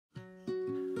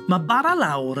Mae bara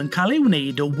lawr yn cael ei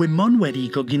wneud o wymon wedi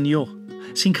goginio,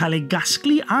 sy'n cael ei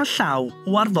gasglu a llaw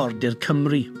o arfordir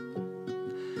Cymru.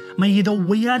 Mae iddo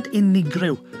weiad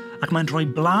unigryw ac mae'n rhoi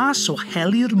blas o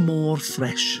heli'r môr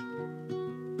ffres.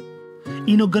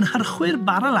 Un o gynhyrchwyr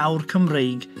bara lawr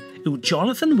Cymreig yw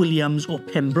Jonathan Williams o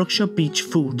Pembrokeshire Beach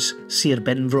Foods, Sir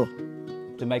Benfro.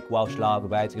 To make Welsh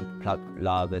Laverbread, you can pluck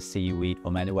laver seaweed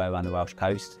from anywhere around the Welsh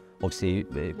coast. Obviously,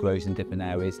 it grows in different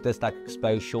areas. It does like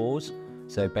exposed shores.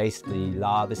 So basically,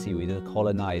 laver seaweed is a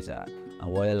colonizer.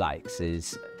 And what it likes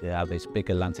is to have these big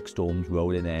Atlantic storms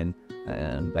rolling in,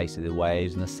 and basically the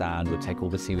waves and the sand would take all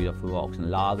the seaweed off the rocks.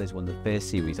 And laver is one of the first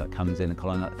seaweeds that comes in and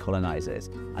colonizes,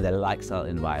 and it likes that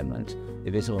environment.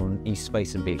 If it's on east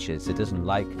basin beaches, it doesn't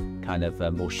like kind of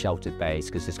more sheltered bays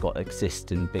because it's got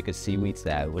existing bigger seaweeds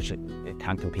there, which it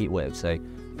can compete with. So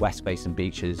west basin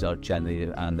beaches are generally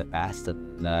the best,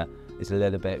 and it's a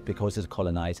little bit, because it's a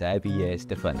colonizer, every year it's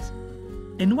different.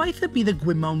 Unwaith y bydd y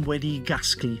gwymon wedi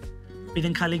gasglu, bydd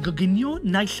yn cael ei goginio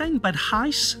naillai'n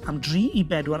barhaus am 3 i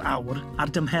 4 awr ar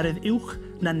dymheredd uwch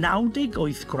na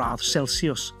 98 gradd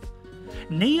Celsius,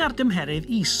 neu ar dymheredd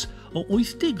is o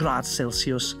 80 gradd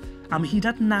Celsius am hyd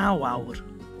at 9 awr.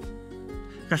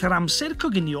 Gall yr amser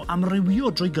coginio amrywio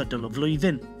drwy gydol o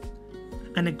flwyddyn.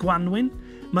 Yn y Gwanwyn,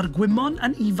 mae'r gwymon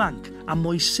yn ifanc a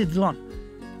mwy sudlon,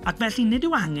 ac felly nid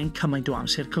yw angen cymaint o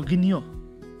amser coginio.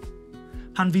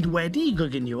 Pan fydd wedi ei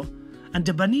goginio, yn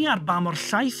dibynnu ar ba mor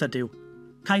llaeth ydyw,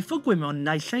 caiff o gwymon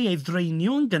naillai ei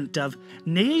ddreinio yn gyntaf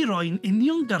neu ei roi'n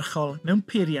uniongyrchol mewn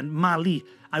peiriant malu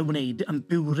a'i wneud yn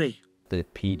biwre. The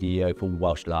PDO for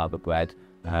Welsh Laverbread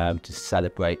to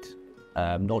celebrate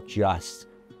not just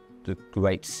the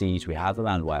great seeds we have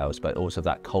around Wales, but also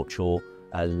that cultural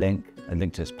link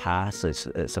to its past.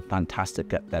 It's a fantastic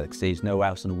delicacy. There's nowhere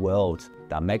else in the world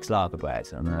that makes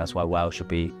laverbread, and that's why Wales should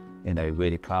be,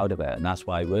 really proud of it, and that's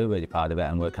why we're really proud of it,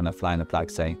 and we're kind of flying the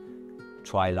flag saying,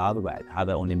 try laverbread, have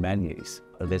it on your menus.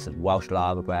 This is Welsh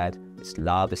Laverbread. It's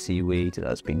laver seaweed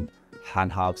that's been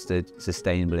hand-harvested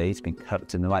sustainably, it's been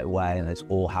cooked in the right way, and it's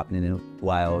all happening in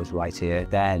Wales right here.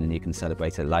 Then you can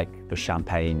celebrate it like the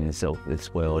champagne of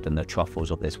this world and the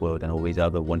truffles of this world and all these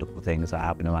other wonderful things that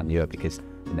happen around Europe, because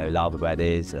laverbread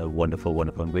is a wonderful,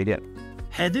 wonderful ingredient.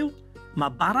 Heddiw, mae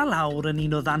bara lawr yn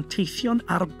un o ddanteithion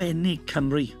arbennig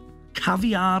Cymru,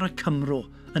 caviar y Cymro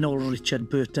yn ôl Richard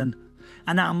Burton.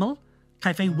 Yn aml,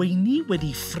 caiff ei weini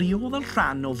wedi ffrio fel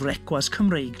rhan o frecwas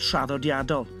Cymreig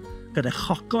traddodiadol, gyda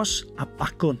chocos a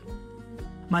bacwn.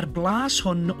 Mae'r blas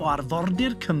hwn o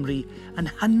arfordir Cymru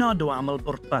yn hynod o aml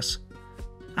bwrpas,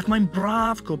 ac mae'n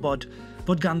braf gwybod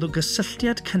fod ganddo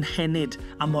gysylltiad cynhenid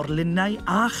a morlunau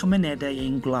a chymunedau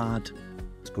ein gwlad.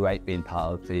 It's great being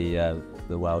part of the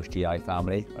Welsh GI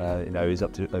family. It's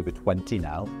up to over 20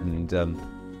 now,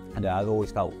 and I've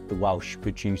always felt the Welsh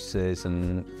producers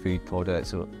and food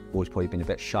products have always probably been a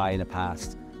bit shy in the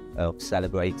past of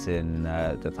celebrating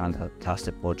the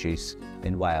fantastic produce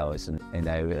in Wales, and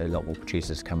a lot more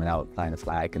producers coming out flying a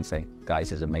flag and saying, guys,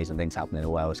 there's amazing things happening in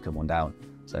Wales, come on down.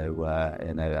 So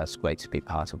that's great to be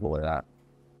part of all of that.